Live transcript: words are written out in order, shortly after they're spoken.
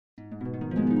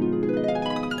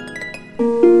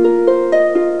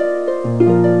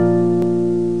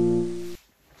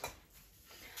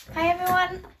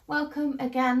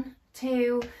again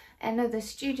to another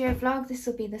studio vlog. This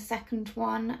will be the second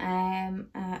one.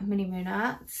 Mini Moon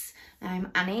Arts.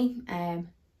 Annie,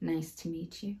 nice to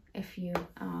meet you if you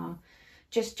are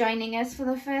just joining us for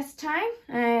the first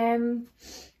time.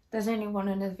 There's only one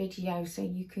other video, so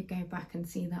you could go back and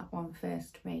see that one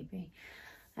first maybe.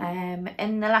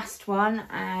 In the last one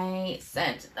I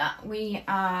said that we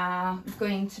are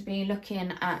going to be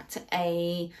looking at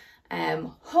a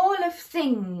haul of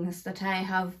things that I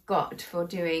have got for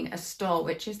doing a stall,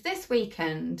 which is this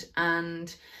weekend,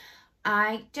 and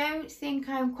I don't think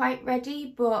I'm quite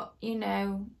ready, but you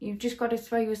know, you've just got to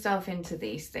throw yourself into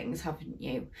these things, haven't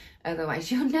you?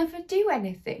 Otherwise you'll never do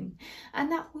anything,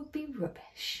 and that would be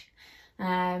rubbish.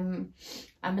 I'm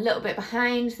a little bit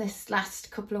behind. This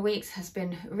last couple of weeks has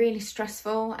been really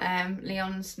stressful.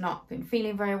 Leon's not been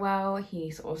feeling very well.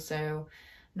 He's also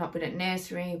not been at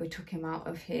nursery. We took him out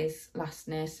of his last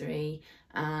nursery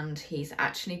and he's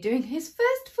actually doing his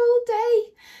first full day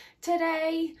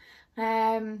today.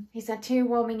 He's had 2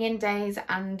 warming in days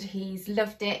and he's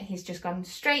loved it. He's just gone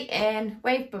straight in,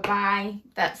 waved bye-bye,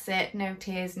 that's it, no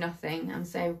tears, nothing. I'm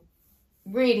so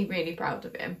really proud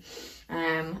of him,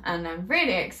 and I'm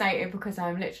really excited because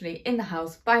I'm literally in the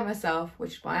house by myself,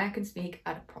 which is why I can speak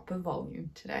at a proper volume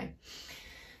today.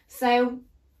 So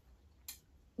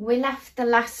we left the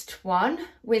last one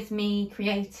with me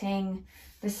creating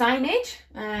the signage.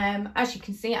 As you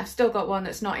can see, I've still got one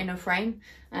that's not in a frame.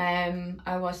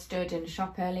 I was stood in a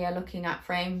shop earlier looking at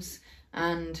frames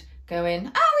and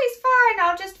going, oh, it's fine,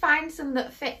 I'll just find some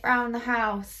that fit around the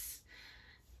house.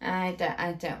 I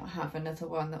don't have another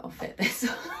one that'll fit this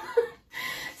one.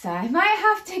 So I might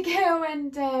have to go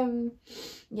and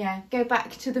yeah, go back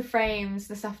to the frames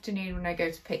this afternoon when I go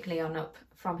to pick Leon up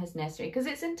from his nursery, because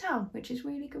it's in town, which is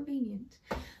really convenient.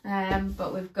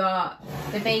 But we've got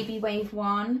the baby wave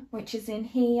one, which is in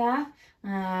here,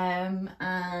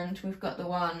 and we've got the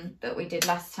one that we did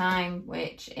last time,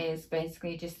 which is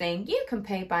basically just saying you can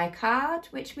pay by card,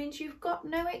 which means you've got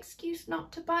no excuse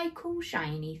not to buy cool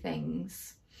shiny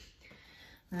things.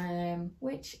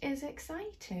 Which is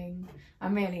exciting.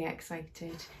 I'm really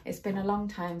excited. It's been a long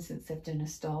time since I've done a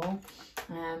stall.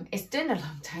 It's been a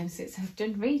long time since I've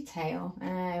done retail.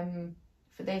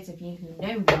 For those of you who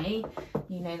know me,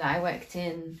 you know that I worked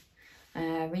in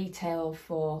retail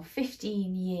for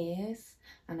 15 years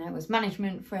and I was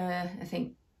management for I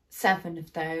think 7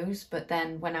 of those, but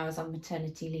then when I was on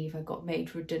maternity leave I got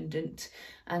made redundant,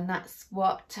 and that's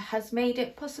what has made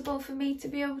it possible for me to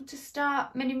be able to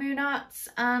start Mini Moon Arts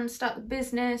and start the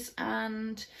business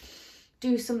and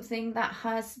do something that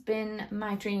has been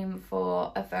my dream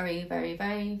for a very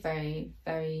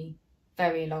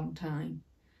long time.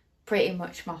 Pretty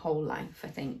much my whole life, I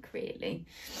think, really.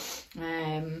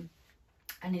 And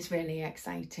it's really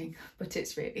exciting, but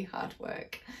it's really hard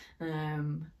work.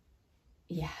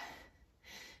 Yeah,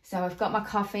 so I've got my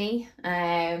coffee,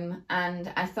 and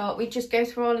I thought we'd just go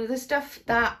through all of the stuff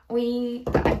that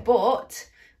I bought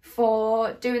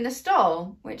for doing the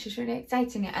stall, which is really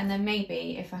exciting. And then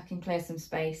maybe if I can clear some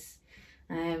space,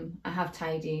 I have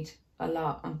tidied a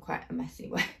lot. I'm quite a messy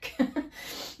work.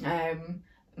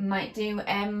 Might do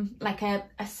like a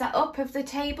setup of the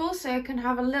table so I can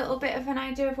have a little bit of an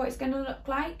idea of what it's going to look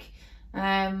like.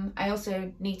 I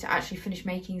also need to actually finish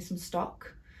making some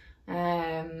stock.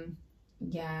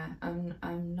 Yeah,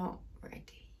 I'm not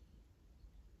ready,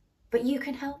 but you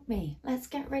can help me. Let's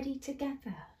get ready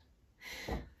together.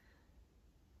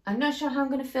 I'm not sure how I'm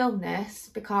going to film this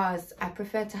because I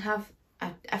prefer to have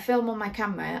I film on my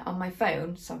camera on my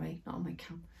phone. Sorry, not on my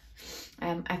camera.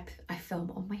 I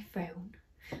film on my phone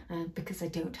because I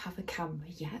don't have a camera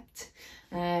yet,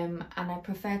 and I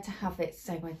prefer to have it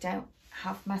so I don't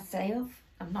have myself.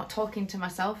 I'm not talking to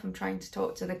myself, I'm trying to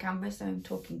talk to the camera, so I'm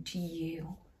talking to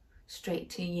you, straight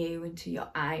to you into your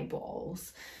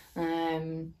eyeballs. But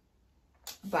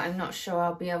I'm not sure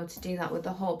I'll be able to do that with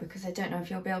the haul because I don't know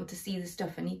if you'll be able to see the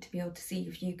stuff. I need to be able to see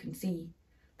if you can see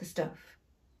the stuff.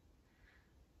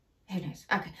 Who knows?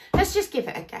 Okay, let's just give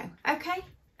it a go. Okay?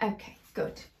 Okay,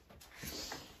 good.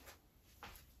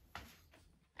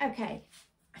 Okay,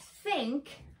 I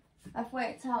think I've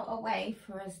worked out a way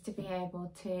for us to be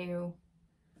able to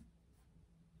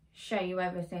show you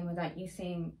everything without you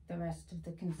seeing the rest of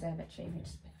the conservatory, which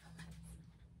is a bit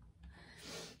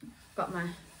of a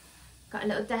mess. Got a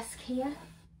little desk here.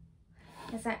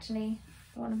 It's actually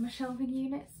one of my shelving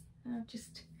units. I've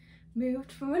just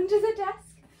moved from under the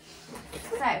desk.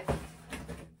 So,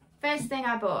 first thing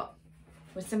I bought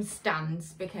was some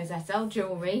stands because I sell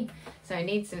jewellery, so I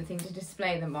need something to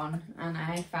display them on, and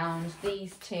I found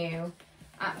these 2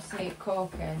 absolute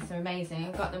corkers. They're amazing.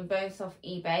 I got them both off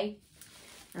eBay.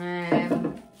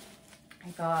 I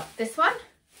got this one,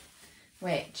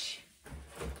 which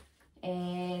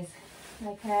is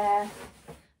like a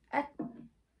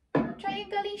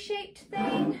triangle-y shaped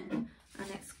thing, and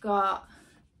it's got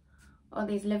all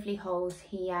these lovely holes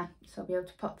here, so I'll be able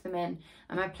to pop them in.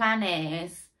 And my plan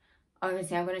is,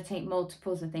 obviously I'm going to take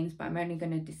multiples of things, but I'm only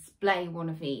going to display one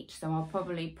of each, so I'll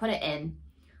probably put it in,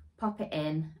 pop it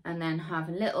in, and then have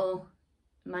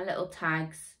my little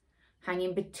tags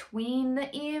hanging between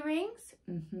the earrings,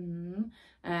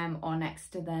 or next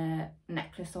to the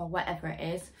necklace or whatever it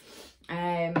is,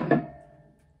 and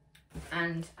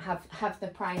have the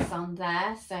price on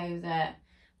there, so that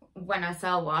when I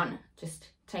sell one, just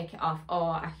take it off,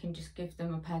 or I can just give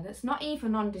them a pair that's not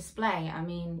even on display. I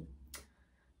mean,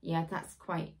 yeah, that's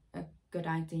quite a good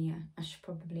idea. I should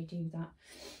probably do that.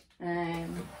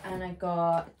 And I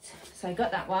got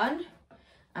that one,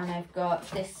 and I've got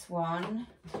this one,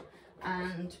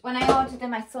 and when I ordered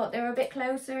them I thought they were a bit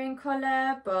closer in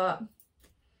colour, but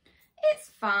it's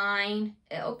fine,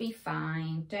 it'll be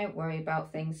fine, don't worry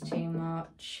about things too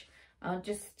much. I'll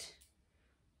just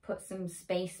put some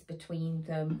space between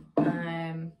them.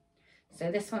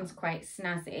 So this one's quite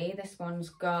snazzy. This one's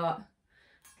got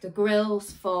the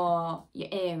grills for your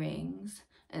earrings,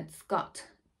 it's got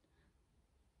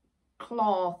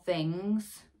claw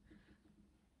things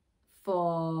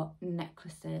for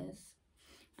necklaces,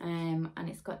 and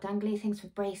it's got dangly things for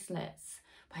bracelets,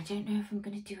 but I don't know if I'm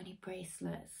going to do any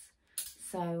bracelets,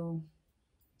 so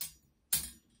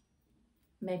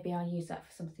maybe I'll use that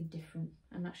for something different.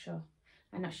 I'm not sure,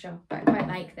 but I quite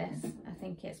like this. I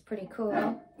think it's pretty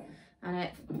cool, and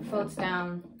it folds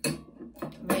down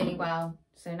really well,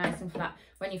 so nice and flat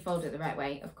when you fold it the right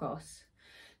way, of course.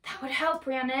 That would help,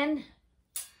 Rhiannon.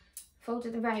 Fold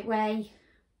it the right way.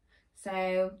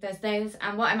 So there's those,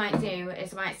 and what I might do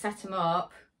is I might set them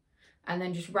up and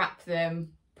then just wrap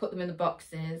them, put them in the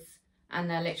boxes, and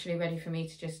they're literally ready for me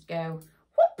to just go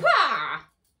whoop-ah!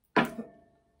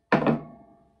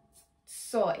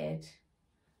 Sorted.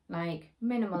 Like,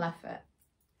 minimal effort.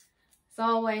 It's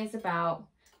always about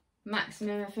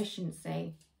maximum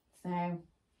efficiency. So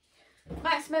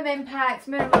maximum impact,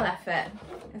 minimal effort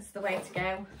is the way to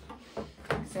go.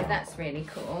 So that's really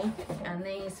cool. And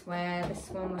this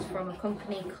one was from a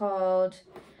company called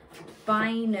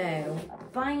Bino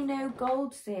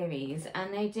Gold series,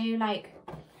 and they do like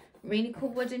really cool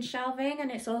wooden shelving,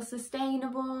 and it's all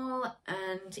sustainable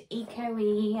and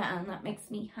eco-y, and that makes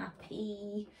me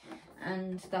happy.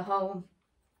 And the whole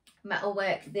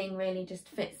metalwork thing really just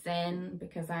fits in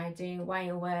because I do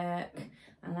wire work.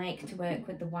 I like to work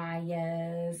with the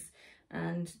wires,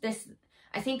 and this,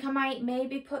 I think I might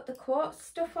maybe put the quartz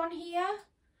stuff on here.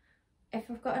 If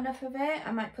I've got enough of it,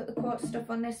 I might put the quartz stuff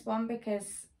on this one,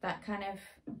 because that kind of,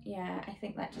 yeah, I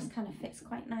think that just kind of fits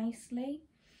quite nicely.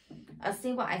 I'll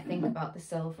see what I think about the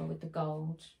silver with the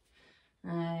gold.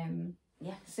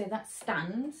 Yeah, so that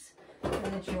stands for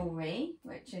the jewellery,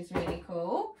 which is really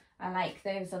cool. I like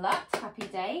those a lot. Happy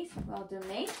days, well done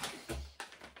me.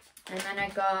 And then I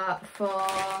got for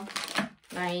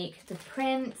like the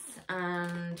prints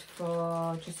and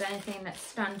for just anything that's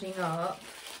standing up,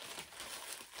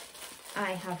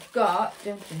 I have got,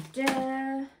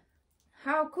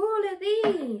 how cool are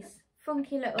these?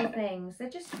 Funky little things. They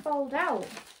just fold out.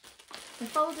 They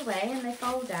fold away and they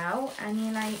fold out, and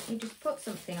you just put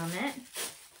something on it.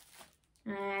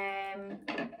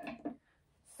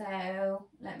 So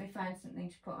let me find something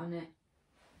to put on it.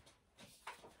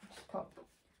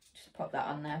 Just pop that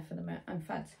on there for the moment. In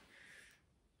fact,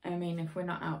 I mean, if we're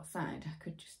not outside, I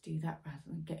could just do that rather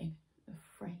than getting a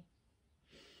frame.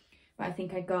 But I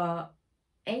think I got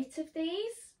 8 of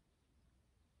these.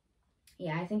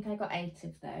 Yeah, I think I got 8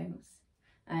 of those.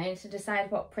 I need to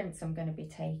decide what prints I'm going to be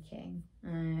taking,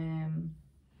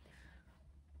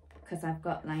 because I've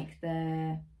got like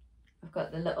the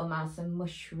little mouse and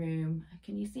mushroom.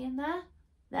 Can you see in there?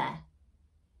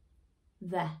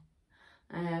 There.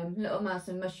 Little mouse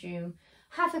and mushroom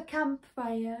have a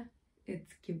campfire.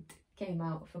 It's cute. Came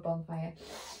out for bonfire.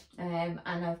 And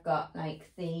I've got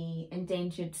like the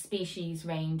endangered species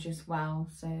range as well,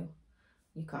 so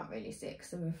you can't really see it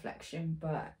because of the reflection,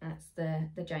 but that's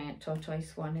the giant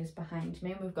tortoise one is behind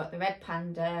me. And we've got the red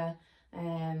panda,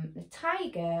 the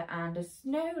tiger, and a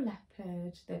snow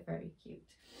leopard. They're very cute.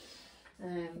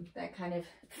 They're kind of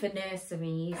for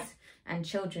nurseries and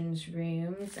children's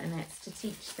rooms, and it's to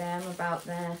teach them about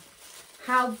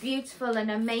how beautiful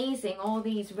and amazing all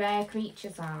these rare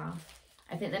creatures are.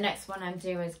 I think the next one I'm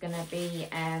doing is going to be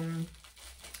an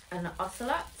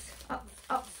ocelot.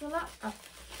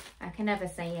 I can never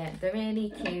say it. The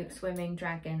really cute swimming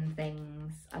dragon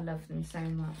things. I love them so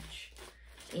much,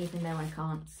 even though I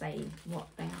can't say what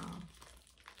they are.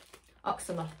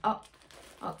 Oxalotl. Oh,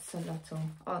 I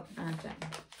don't know.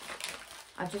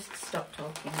 I've just stopped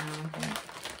talking now, I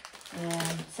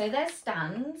think. So there's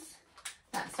stands.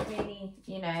 That's really,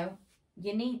 you know,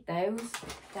 you need those,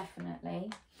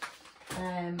 definitely.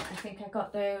 I think I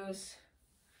got those,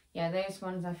 yeah, those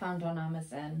ones I found on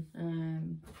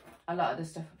Amazon. A lot of the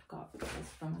stuff I've got is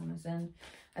from Amazon.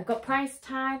 I've got price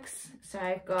tags, so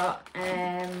I've got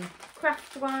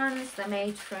craft ones. They're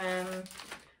made from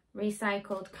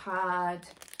recycled card,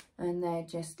 and they're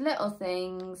just little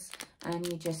things, and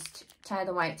you just tear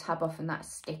the white tab off and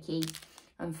that's sticky,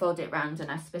 and fold it round.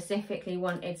 And I specifically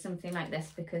wanted something like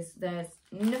this because there's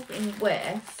nothing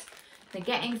worse than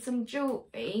getting some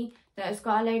jewellery that has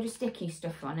got a load of sticky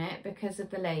stuff on it because of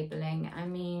the labelling. I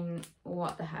mean,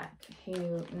 what the heck?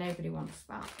 Nobody wants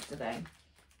that, do they?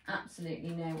 Absolutely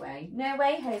no way. No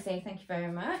way, Jose, thank you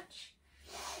very much.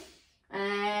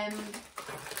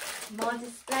 More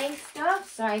display stuff.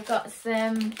 So I got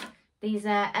these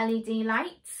LED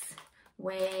lights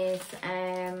with,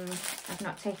 I've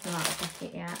not taken them out of the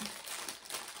packet yet,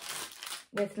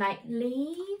 with like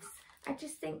leaves. I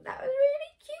just think that was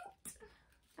really cute.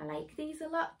 I like these a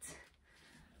lot.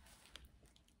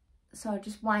 So I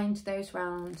just wind those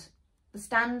round the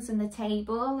stands and the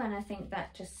table, and I think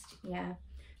that just, yeah,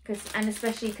 and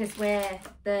especially because we're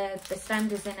the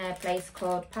stand is in a place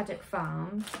called Paddock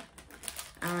Farm,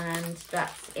 and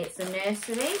it's a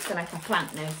nursery, so like a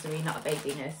plant nursery, not a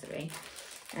baby nursery.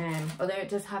 Although it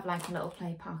does have like a little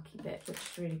play parky bit, which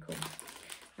is really cool.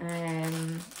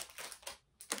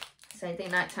 So I think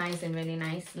that ties in really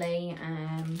nicely,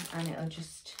 and it'll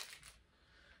just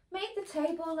make the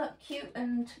table look cute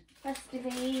and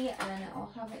festive-y, and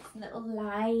it'll have its little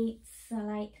lights. I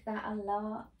like that a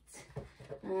lot.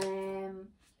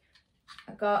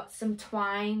 I got some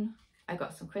twine. I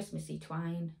got some Christmassy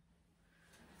twine.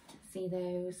 See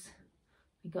those?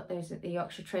 We got those at the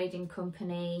Yorkshire Trading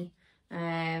Company.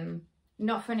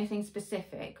 Not for anything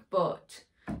specific, but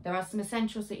there are some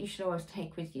essentials that you should always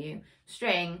take with you.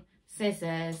 String,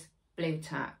 scissors, blue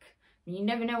tack. You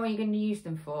never know what you're going to use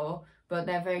them for, but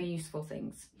they're very useful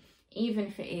things. Even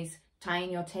if it is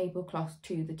tying your tablecloth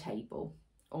to the table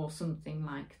or something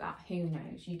like that, who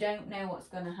knows? You don't know what's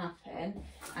going to happen,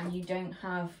 and you don't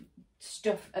have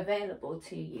stuff available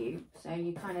to you, so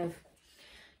you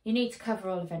need to cover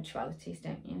all eventualities,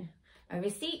 don't you? A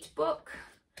receipt book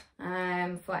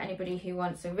for anybody who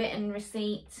wants a written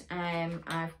receipt.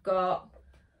 I've got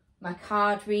my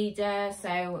card reader,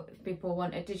 so if people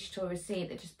want a digital receipt,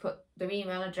 they just put their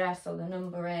email address or the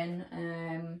number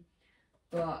in.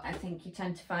 But I think you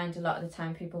tend to find a lot of the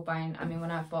time people buying, I mean,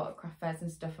 when I've bought at craft fairs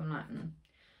and stuff, I'm like, I'm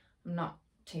not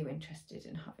too interested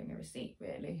in having a receipt,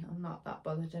 really. I'm not that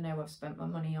bothered. I know I've spent my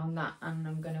money on that and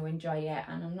I'm going to enjoy it,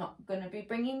 and I'm not going to be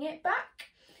bringing it back.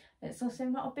 It's also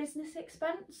not a business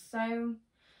expense, so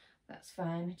that's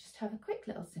fine. I just have a quick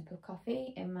little sip of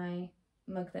coffee in my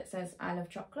mug that says I love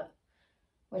chocolate,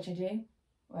 which I do.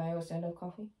 I also love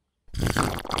coffee.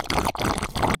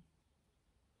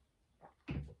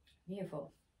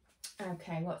 Beautiful.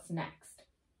 Okay, what's next?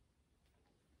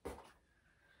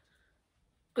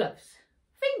 Gloves.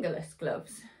 Fingerless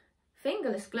gloves.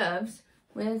 Fingerless gloves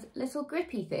with little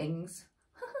grippy things.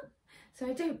 So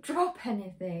I don't drop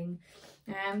anything.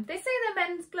 They say they're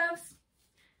men's gloves,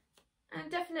 and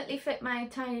definitely fit my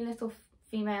tiny little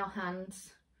female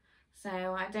hands. So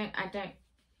I don't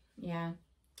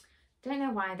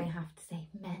know why they have to say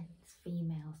men's,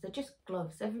 females. They're just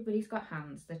gloves. Everybody's got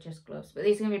hands, they're just gloves. But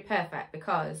these are going to be perfect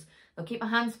because they'll keep my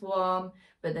hands warm,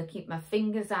 but they'll keep my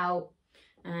fingers out.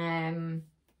 And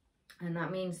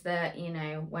that means that, you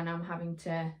know, when I'm having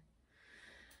to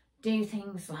do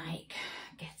things like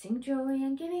getting jewellery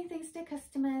and giving things to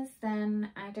customers,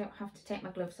 then I don't have to take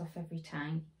my gloves off every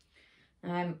time.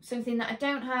 Something that I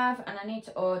don't have and I need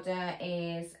to order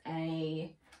is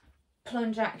a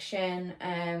plunge action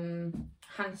hand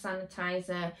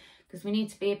sanitizer, because we need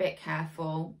to be a bit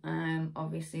careful.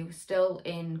 Obviously we're still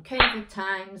in COVID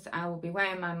times. I will be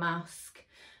wearing my mask,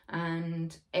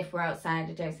 and if we're outside,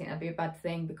 I don't think that'll be a bad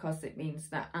thing, because it means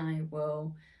that I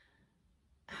will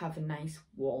have a nice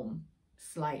warm,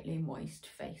 slightly moist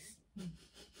face. And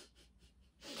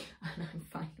I'm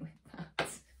fine with that.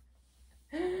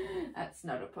 That's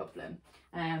not a problem.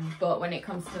 But when it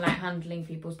comes to like handling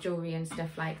people's jewellery and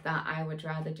stuff like that, I would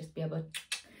rather just be able to,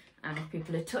 and if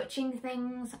people are touching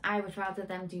things, I would rather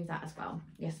them do that as well.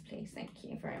 Yes please, thank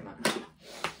you very much.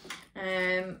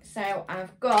 So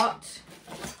I've got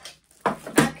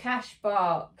a cash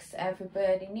box.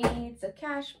 Everybody needs a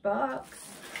cash box.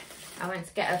 I went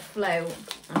to get a float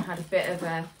and had a bit of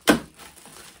a,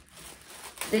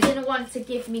 they didn't want to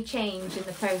give me change in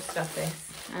the post office.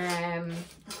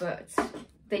 but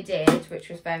they did, which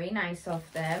was very nice of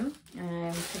them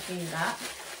to do that.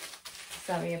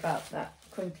 Sorry about that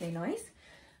crinkly noise.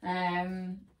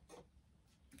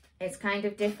 It's kind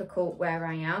of difficult where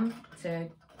I am to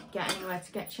get anywhere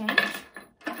to get change.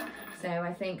 So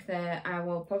I think that I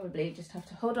will probably just have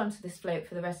to hold on to this float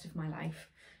for the rest of my life,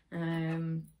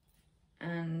 and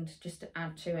just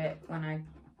add to it when I,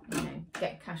 you know,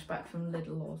 get cash back from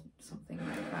Lidl or something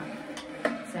like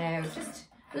that. So just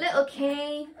a little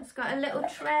key. It's got a little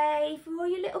tray for all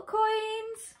your little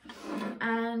coins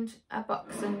and a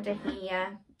box under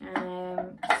here.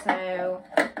 So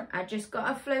I just got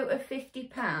a float of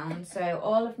 £50. So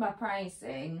all of my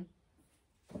pricing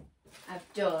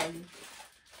I've done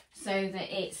so that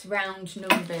it's round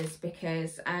numbers,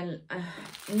 because I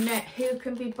know who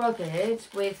can be bothered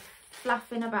with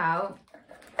fluffing about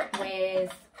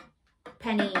with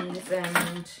pennies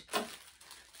and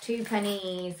 2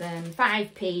 pennies and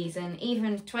 5p's and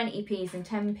even 20p's and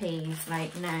 10p's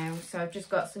like now. So I've just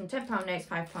got some £10 notes,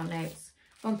 £5 notes,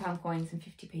 £1 coins and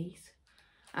 50p's,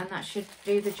 and that should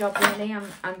do the job really.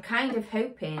 I'm kind of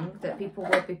hoping that people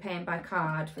will be paying by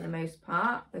card for the most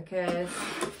part, because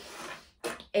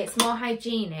it's more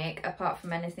hygienic apart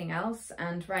from anything else,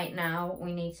 and right now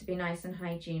we need to be nice and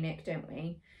hygienic, don't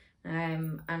we?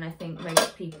 And I think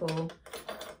most people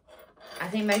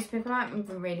aren't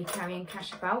even really carrying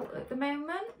cash about at the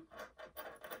moment.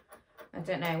 I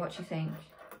don't know, what do you think?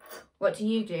 What do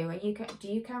you do? Do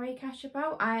you carry cash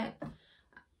about? I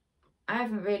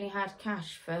haven't really had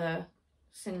cash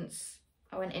since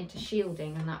I went into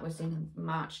shielding, and that was in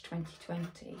March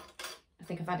 2020. I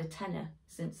think I've had a tenner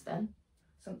since then,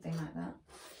 something like that.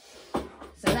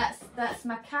 So that's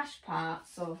my cash part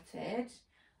sorted,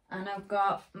 and I've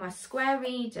got my square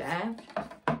reader,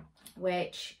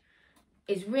 which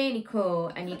is really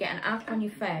cool, and you get an app on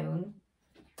your phone,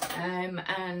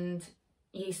 and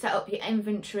you set up your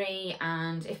inventory,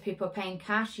 and if people are paying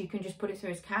cash, you can just put it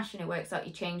through as cash and it works out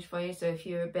your change for you. So if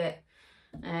you're a bit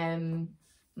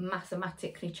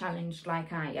mathematically challenged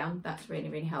like I am, that's really,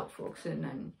 really helpful, because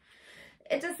then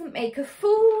it doesn't make a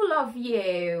fool of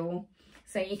you.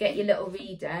 So you get your little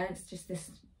reader, it's just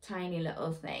this tiny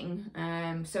little thing.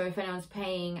 So if anyone's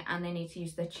paying and they need to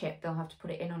use their chip, they'll have to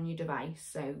put it in on your device.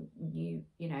 So you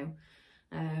know,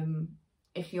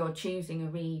 if you're choosing a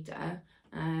reader,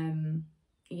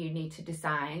 you need to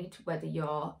decide whether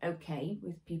you're okay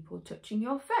with people touching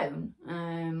your phone,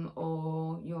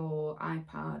 or your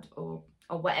iPad, or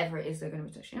whatever it is they're going to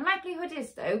be touching. The likelihood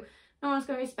is, though, no one's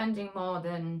going to be spending more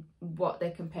than what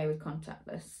they can pay with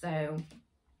contactless, so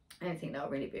I don't think that'll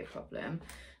really be a problem.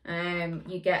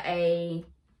 You get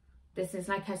this is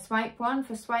like a swipe one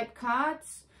for swipe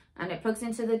cards, and it plugs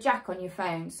into the jack on your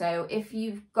phone. So if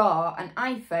you've got an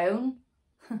iPhone,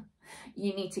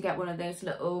 you need to get one of those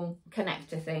little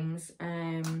connector things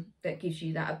that gives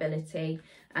you that ability,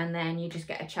 and then you just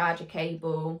get a charger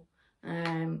cable,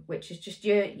 which is just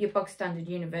your bog standard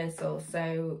universal.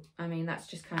 So I mean, that's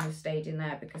just kind of stayed in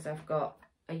there because I've got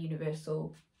a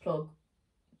universal plug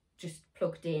just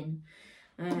plugged in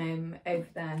over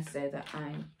there, so that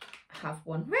I have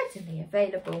one readily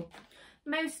available.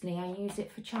 Mostly I use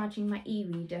it for charging my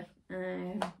e-reader,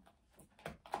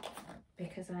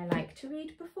 because I like to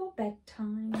read before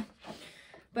bedtime.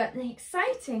 But the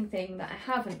exciting thing that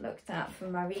I haven't looked at for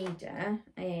my reader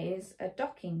is a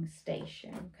docking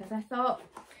station, because I thought,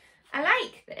 I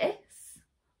like this,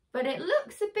 but it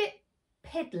looks a bit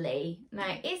piddly. Now,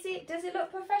 does it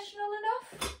look professional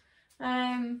enough?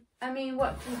 I mean,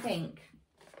 what do you think?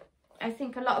 I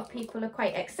think a lot of people are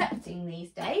quite accepting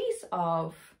these days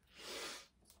of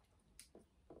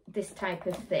this type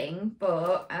of thing,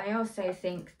 but I also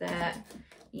think that,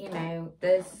 you know,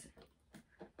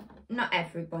 not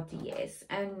everybody is,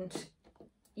 and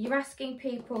you're asking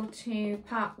people to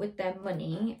part with their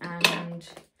money and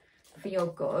for your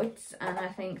goods, and I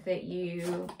think that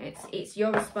it's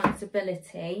your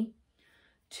responsibility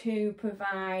to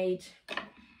provide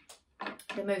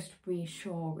the most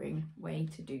reassuring way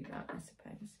to do that, I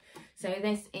suppose. So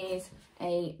this is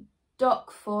a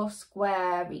Dock for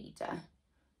Square reader,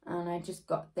 and I just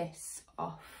got this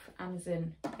off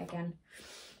Amazon again.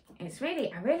 I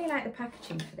really like the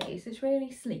packaging for these. It's really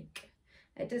sleek.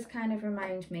 It does kind of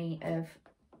remind me of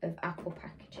Apple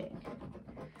packaging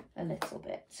a little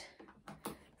bit.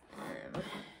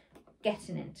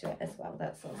 Getting into it as well,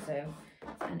 that's also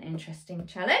an interesting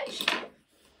challenge.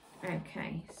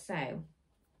 Okay, so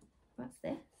what's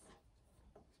this?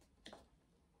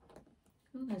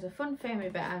 Oh, there's a fun fairy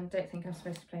bit. I don't think I'm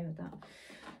supposed to play with that.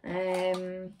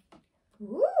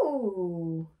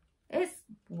 Ooh, it's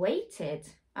weighted.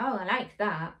 Oh, I like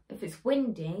that. If it's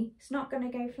windy, it's not going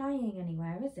to go flying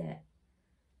anywhere, is it?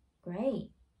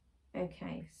 Great.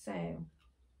 Okay, so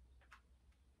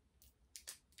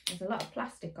there's a lot of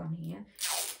plastic on here.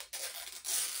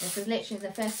 This is literally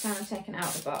the first time I've taken it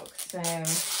out of the box, so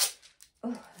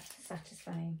oh, that's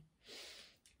satisfying.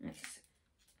 Let's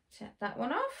check that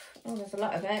one off. Oh, there's a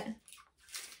lot of it.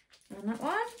 And that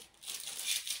one.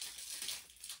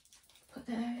 Put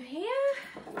that over here.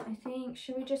 I think,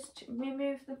 should we just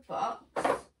remove the box?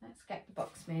 Let's get the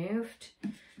box moved.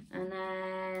 And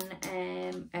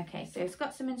then, okay, so it's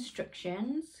got some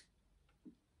instructions.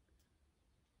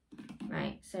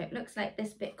 Right, so it looks like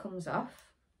this bit comes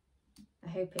off. I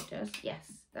hope it does.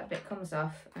 Yes, that bit comes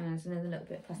off. And there's another little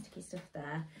bit of plasticky stuff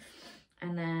there.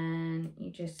 And then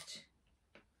you just,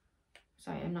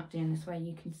 sorry, I'm not doing this where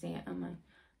you can see it, am I?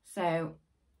 So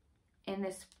in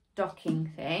this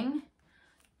docking thing,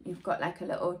 you've got like a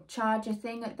little charger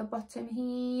thing at the bottom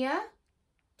here,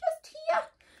 just here.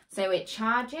 So it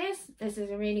charges. This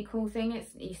is a really cool thing. It's,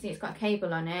 you see it's got a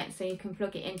cable on it, so you can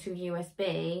plug it into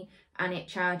USB and it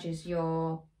charges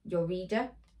your reader,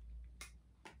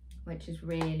 which is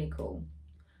really cool.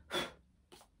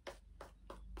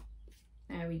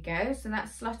 There we go. So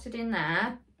that's slotted in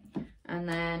there. And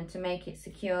then to make it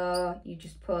secure, you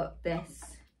just put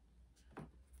this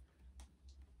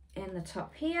in the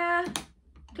top here.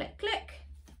 Click, click.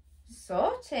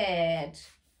 Sorted.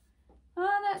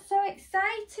 Oh, that's so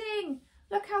exciting.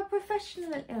 Look how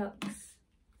professional it looks.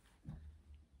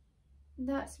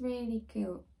 That's really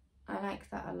cool. I like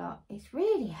that a lot. It's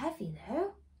really heavy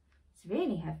though. It's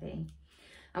really heavy.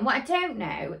 And what I don't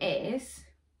know is,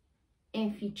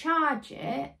 if you charge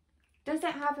it, does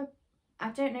it have a, I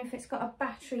don't know if it's got a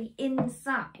battery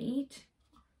inside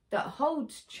that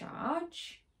holds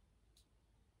charge.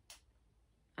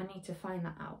 I need to find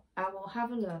that out. I will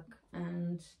have a look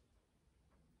and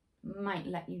might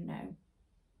let you know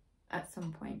at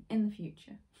some point in the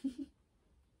future.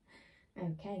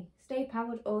 Okay, stay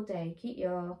powered all day. Keep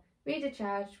your reader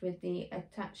charged with the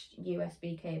attached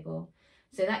USB cable.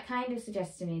 So that kind of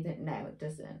suggests to me that no, it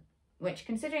doesn't. Which,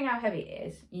 considering how heavy it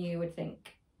is, you would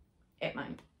think it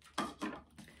might.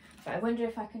 But I wonder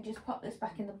if I can just pop this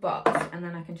back in the box and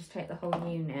then I can just take the whole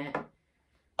unit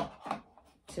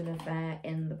to live there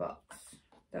in the box.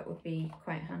 That would be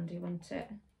quite handy, wouldn't it?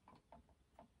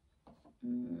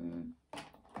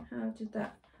 How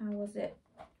was it?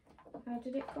 How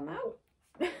did it come out?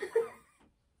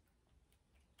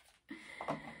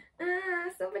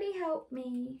 Somebody help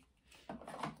me.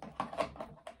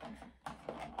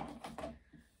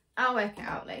 I'll work it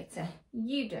out later.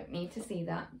 You don't need to see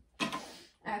that.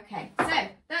 Okay, so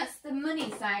that's the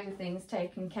money side of things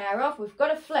taken care of. We've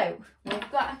got a float.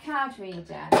 We've got a card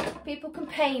reader. People can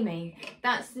pay me.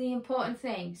 That's the important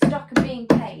thing. Stock and being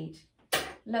paid.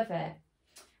 Love it.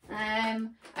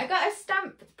 I got a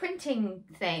stamp printing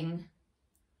thing,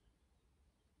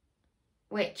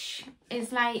 which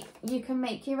is like you can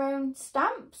make your own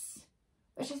stamps,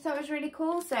 which I thought was really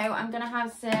cool. So I'm going to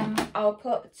have some, I'll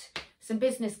put some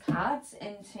business cards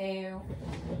into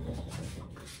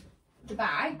the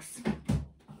bags,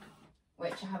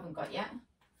 which I haven't got yet.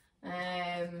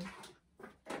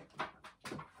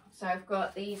 So I've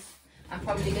got these. I'm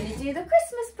probably going to do the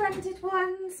Christmas branded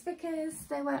ones because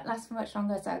they won't last for much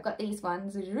longer. So I've got these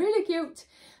ones, which are really cute.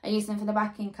 I use them for the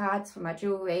backing cards for my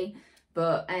jewellery.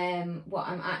 But what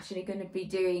I'm actually going to be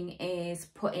doing is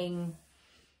putting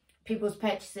people's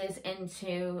purchases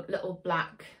into little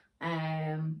black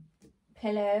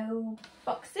pillow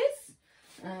boxes,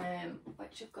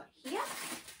 which I've got here.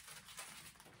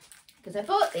 Because I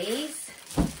bought these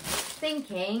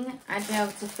thinking I'd be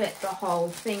able to fit the whole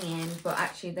thing in, but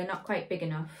actually they're not quite big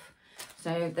enough.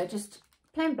 So they're just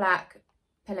plain black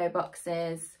pillow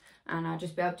boxes, and I'll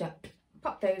just be able to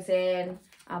pop those in.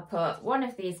 I'll put one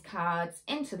of these cards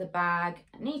into the bag.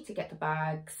 I need to get the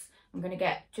bags. I'm going to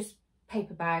get just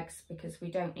paper bags because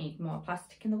we don't need more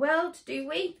plastic in the world, do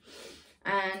we?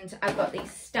 And I've got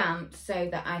these stamped so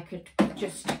that I could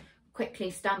just quickly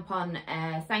stamp on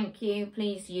thank you,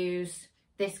 please use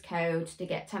this code to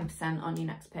get 10% on your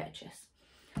next purchase.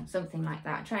 Something like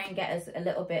that. Try and get us a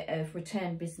little bit of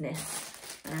return business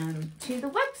to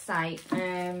the website,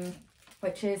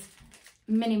 which is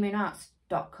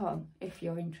minimoonarts.com if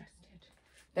you're interested.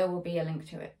 There will be a link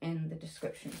to it in the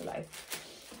description below.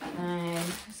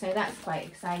 So that's quite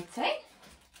exciting.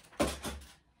 And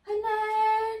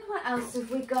then what else have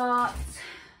we got?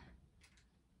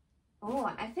 Oh,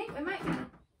 I think we might.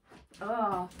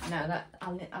 Oh no, that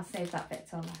I'll save that bit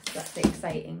till last. That's the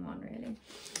exciting one, really.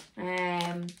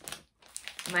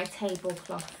 My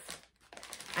tablecloth.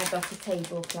 I got a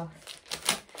tablecloth.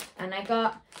 And I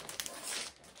got,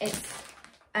 it's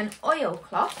an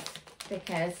oilcloth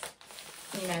because,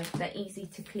 you know, they're easy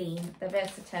to clean, they're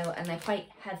versatile, and they're quite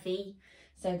heavy.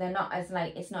 So they're not as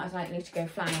it's not as likely to go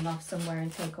flying off somewhere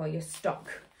and take all your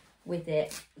stock with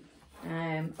it.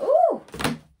 Oh,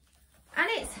 and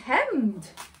it's hemmed.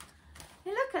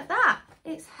 Hey, look at that.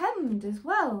 It's hemmed as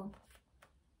well.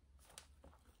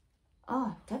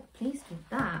 Oh, dead pleased with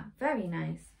that. Very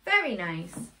nice. Very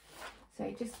nice. So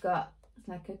I just got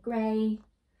like a grey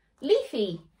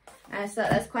leafy. So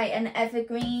that's quite an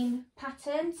evergreen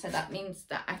pattern. So that means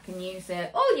that I can use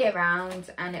it all year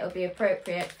round and it'll be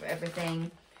appropriate for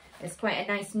everything. It's quite a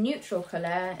nice neutral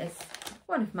colour. It's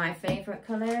one of my favourite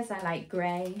colours. I like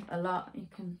grey a lot, you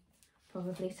can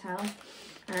probably tell.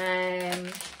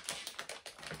 And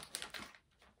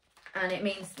it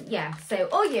means, yeah, so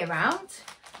all year round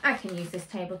I can use this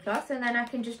tablecloth and then I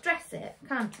can just dress it,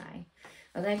 can't I?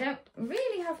 Although I don't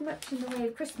really have much in the way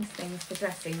of Christmas things for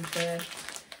dressing for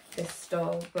this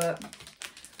stall, but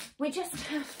we just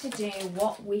have to do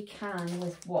what we can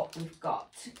with what we've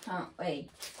got, can't we?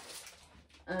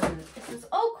 This is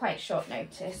all quite short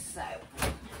notice, so,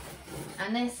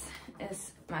 and this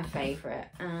is my favourite,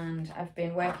 and I've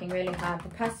been working really hard the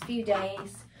past few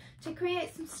days to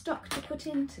create some stock to put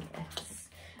into this,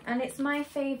 and it's my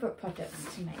favourite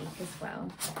products to make as well,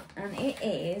 and it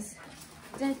is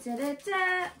da, da, da,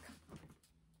 da.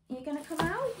 You're gonna come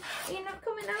out? You're not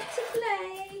coming out to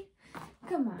play?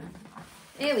 Come on.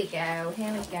 Here we go,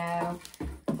 here we go.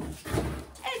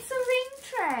 It's a ring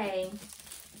tray.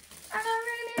 And I'm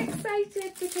really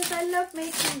excited because I love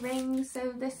making rings.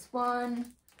 So this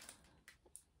one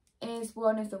is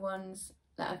one of the ones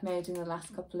that I've made in the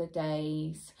last couple of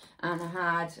days. And I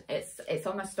had, it's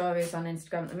on my stories on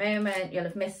Instagram at the moment. You'll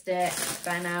have missed it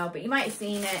by now, but you might have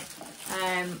seen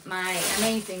it. My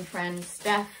amazing friend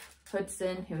Steph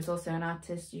Hudson, who is also an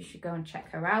artist, you should go and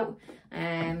check her out.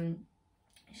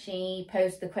 She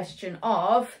posed the question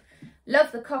of,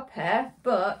 love the copper,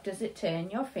 but does it turn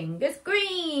your fingers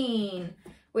green?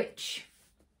 Which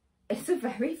is a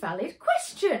very valid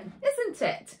question, isn't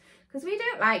it? Because we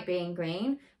don't like being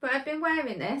green, but I've been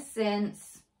wearing this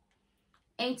since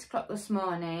 8 o'clock this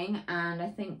morning, and I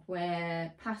think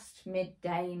we're past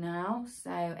midday now,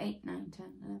 so 8, 9, 10,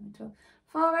 11, 12,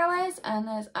 4 hours, and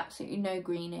there's absolutely no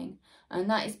greening, and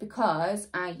that is because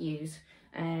I use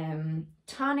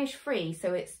tarnish free,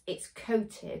 so it's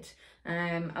coated,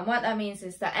 and what that means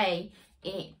is that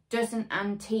it doesn't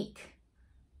antique.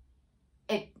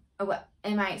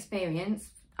 In my experience,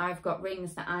 I've got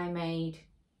rings that I made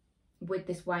with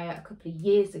this wire a couple of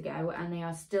years ago and they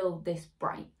are still this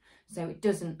bright, so it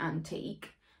doesn't antique.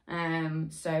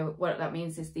 So what that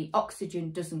means is the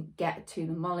oxygen doesn't get to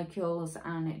the molecules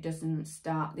and it doesn't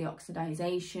start the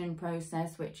oxidization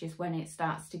process, which is when it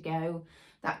starts to go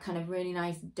that kind of really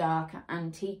nice dark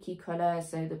antique colour,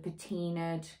 so the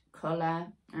patinaed colour.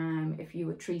 If you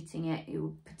were treating it, you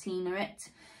would patina it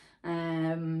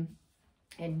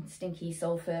in stinky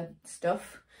sulphur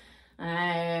stuff.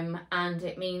 And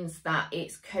it means that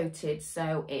it's coated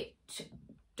so it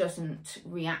doesn't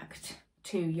react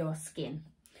to your skin.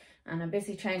 And I'm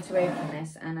busy trying to open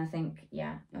this, and I think,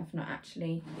 yeah, I've not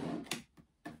actually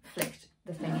flicked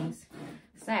the thingies.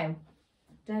 So,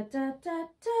 da da da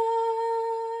da.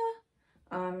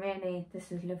 Oh, really,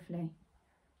 this is lovely.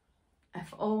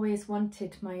 I've always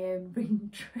wanted my own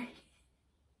ring tray.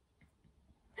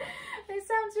 It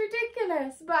sounds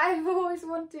ridiculous, but I've always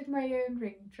wanted my own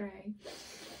ring tray.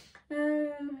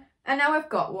 And now I've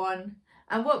got one.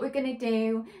 And what we're going to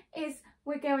do is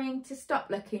we're going to stop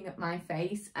looking at my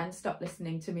face and stop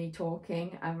listening to me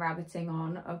talking and rabbiting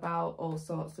on about all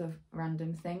sorts of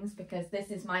random things, because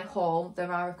this is my haul.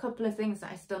 There are a couple of things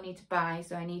that I still need to buy.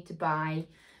 So I need to buy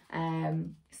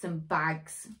some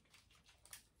bags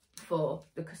for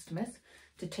the customers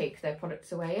to take their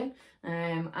products away in.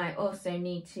 I also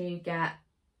need to get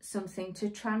something to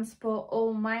transport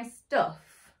all my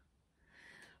stuff.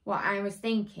 What I was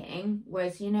thinking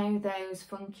was, you know, those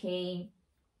funky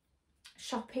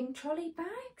shopping trolley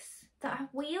bags that have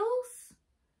wheels?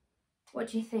 What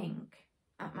do you think?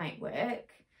 That might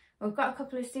work. We've got a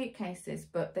couple of suitcases,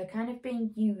 but they're kind of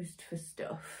being used for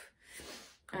stuff.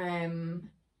 And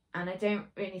I don't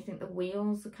really think the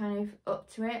wheels are kind of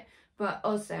up to it. But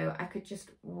also, I could just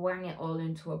wang it all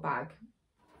into a bag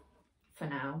for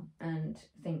now and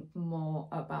think more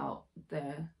about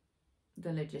the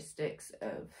logistics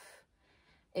of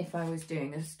if I was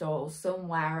doing a stall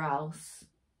somewhere else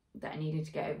that I needed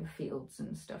to get over fields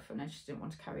and stuff, and I just didn't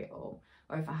want to carry it all.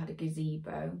 Or if I had a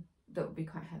gazebo, that would be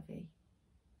quite heavy.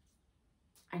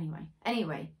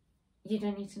 Anyway, you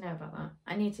don't need to know about that.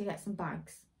 I need to get some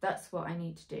bags that's what I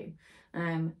need to do.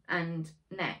 And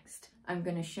next I'm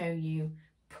going to show you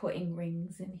putting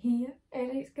rings in here,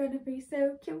 and it's going to be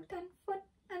so cute and fun,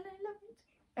 and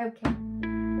I love it. Okay.